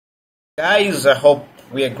Guys, I hope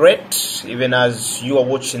we are great, even as you are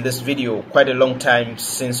watching this video. Quite a long time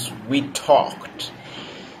since we talked.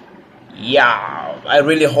 Yeah, I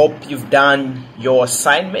really hope you've done your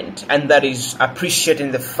assignment, and that is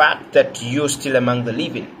appreciating the fact that you're still among the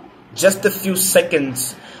living. Just a few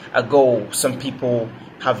seconds ago, some people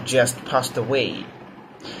have just passed away.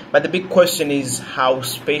 But the big question is, how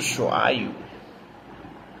special are you?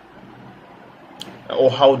 Or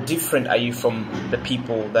how different are you from the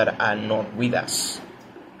people that are not with us?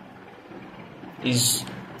 Is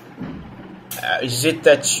it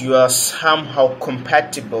that you are somehow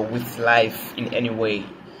compatible with life in any way?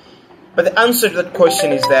 But the answer to that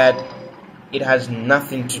question is that it has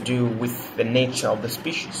nothing to do with the nature of the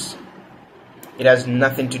species. It has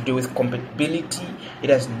nothing to do with compatibility. It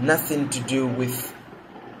has nothing to do with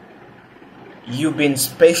you being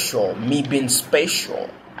special, me being special.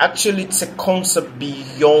 Actually, it's a concept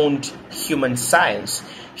beyond human science,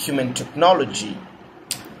 human technology.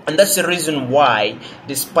 And that's the reason why,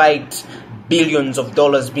 despite billions of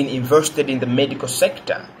dollars being invested in the medical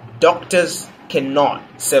sector, doctors cannot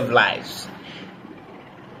save lives.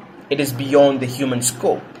 It is beyond the human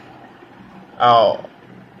scope.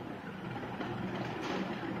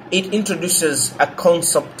 It introduces a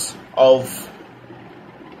concept of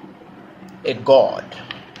a God,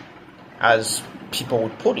 as people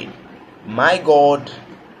would put it. My God,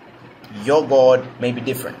 your God may be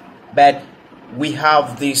different, but we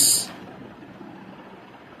have this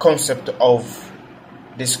concept of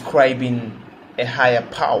describing a higher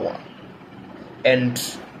power. And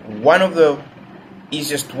one of the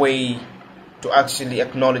easiest way to actually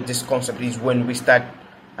acknowledge this concept is when we start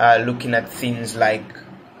looking at things like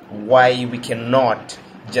why we cannot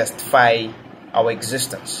justify our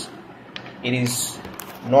existence. It is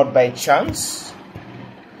not by chance.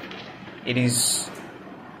 It is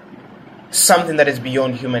something that is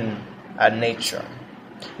beyond human nature.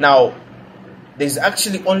 Now, there's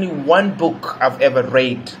actually only one book I've ever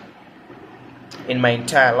read in my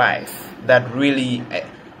entire life that really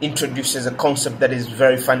introduces a concept that is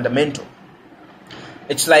very fundamental.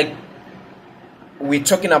 It's like we're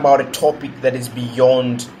talking about a topic that is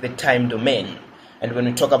beyond the time domain. And when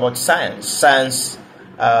we talk about science, science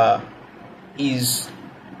is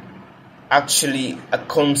actually a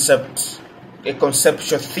conceptual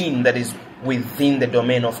thing that is within the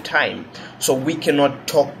domain of time. So we cannot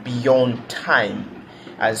talk beyond time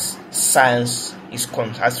as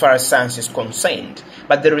far as science is concerned.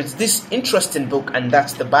 But there is this interesting book, and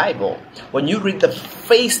that's the Bible. When you read the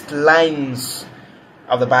first lines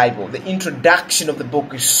of the Bible, the introduction of the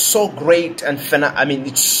book is so great and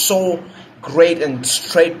it's so great and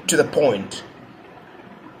straight to the point.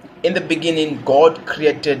 In the beginning, God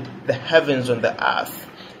created the heavens and the earth.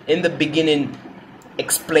 In the beginning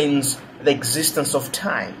explains the existence of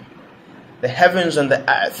time. The heavens and the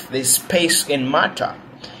earth, the space and matter.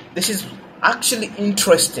 This is actually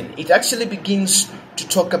interesting. It actually begins to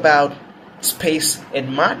talk about space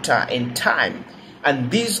and matter and time.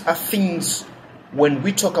 And these are things, when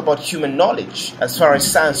we talk about human knowledge, as far as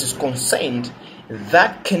science is concerned,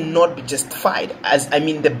 that cannot be justified.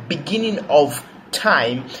 The beginning of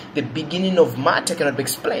time, the beginning of matter cannot be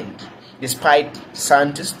explained, despite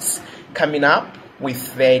scientists coming up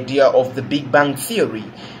with the idea of the Big Bang Theory.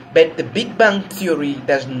 But the Big Bang Theory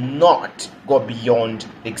does not go beyond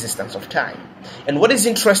the existence of time. And what is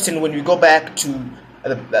interesting when we go back to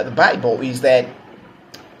the Bible is that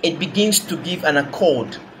it begins to give an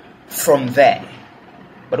accord from there.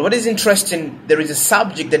 But what is interesting, there is a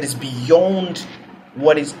subject that is beyond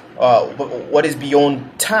what is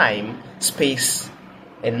beyond time, space,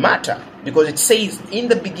 and matter, because it says in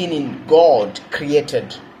the beginning God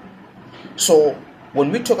created. So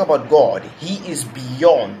when we talk about God, He is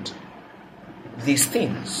beyond these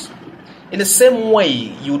things. In the same way,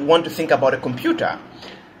 you would want to think about a computer.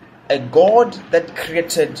 A God that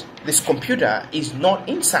created this computer is not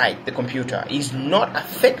inside the computer, is not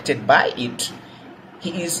affected by it.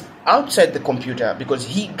 He is outside the computer because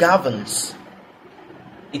He governs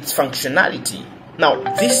its functionality. Now,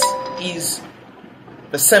 this is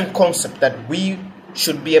the same concept that we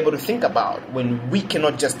should be able to think about when we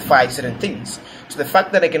cannot justify certain things. So the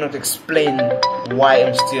fact that I cannot explain why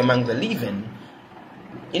I'm still among the living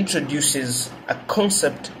introduces a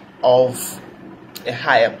concept of a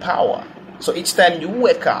higher power. So each time you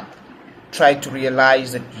wake up, try to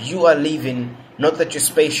realize that you are living, not that you're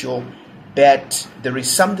special, but there is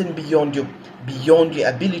something beyond your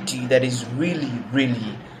ability that is really,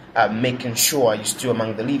 really making sure you're still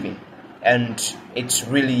among the living. And it's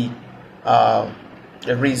really a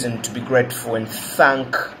reason to be grateful and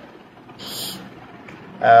thank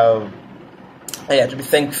to be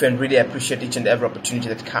thankful and really appreciate each and every opportunity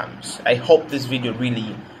that comes. I hope this video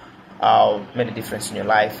really made a difference in your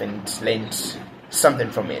life and learned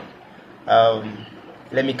something from it.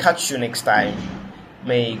 Let me catch you next time.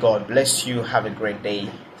 May God bless you. Have a great day.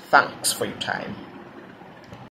 Thanks for your time.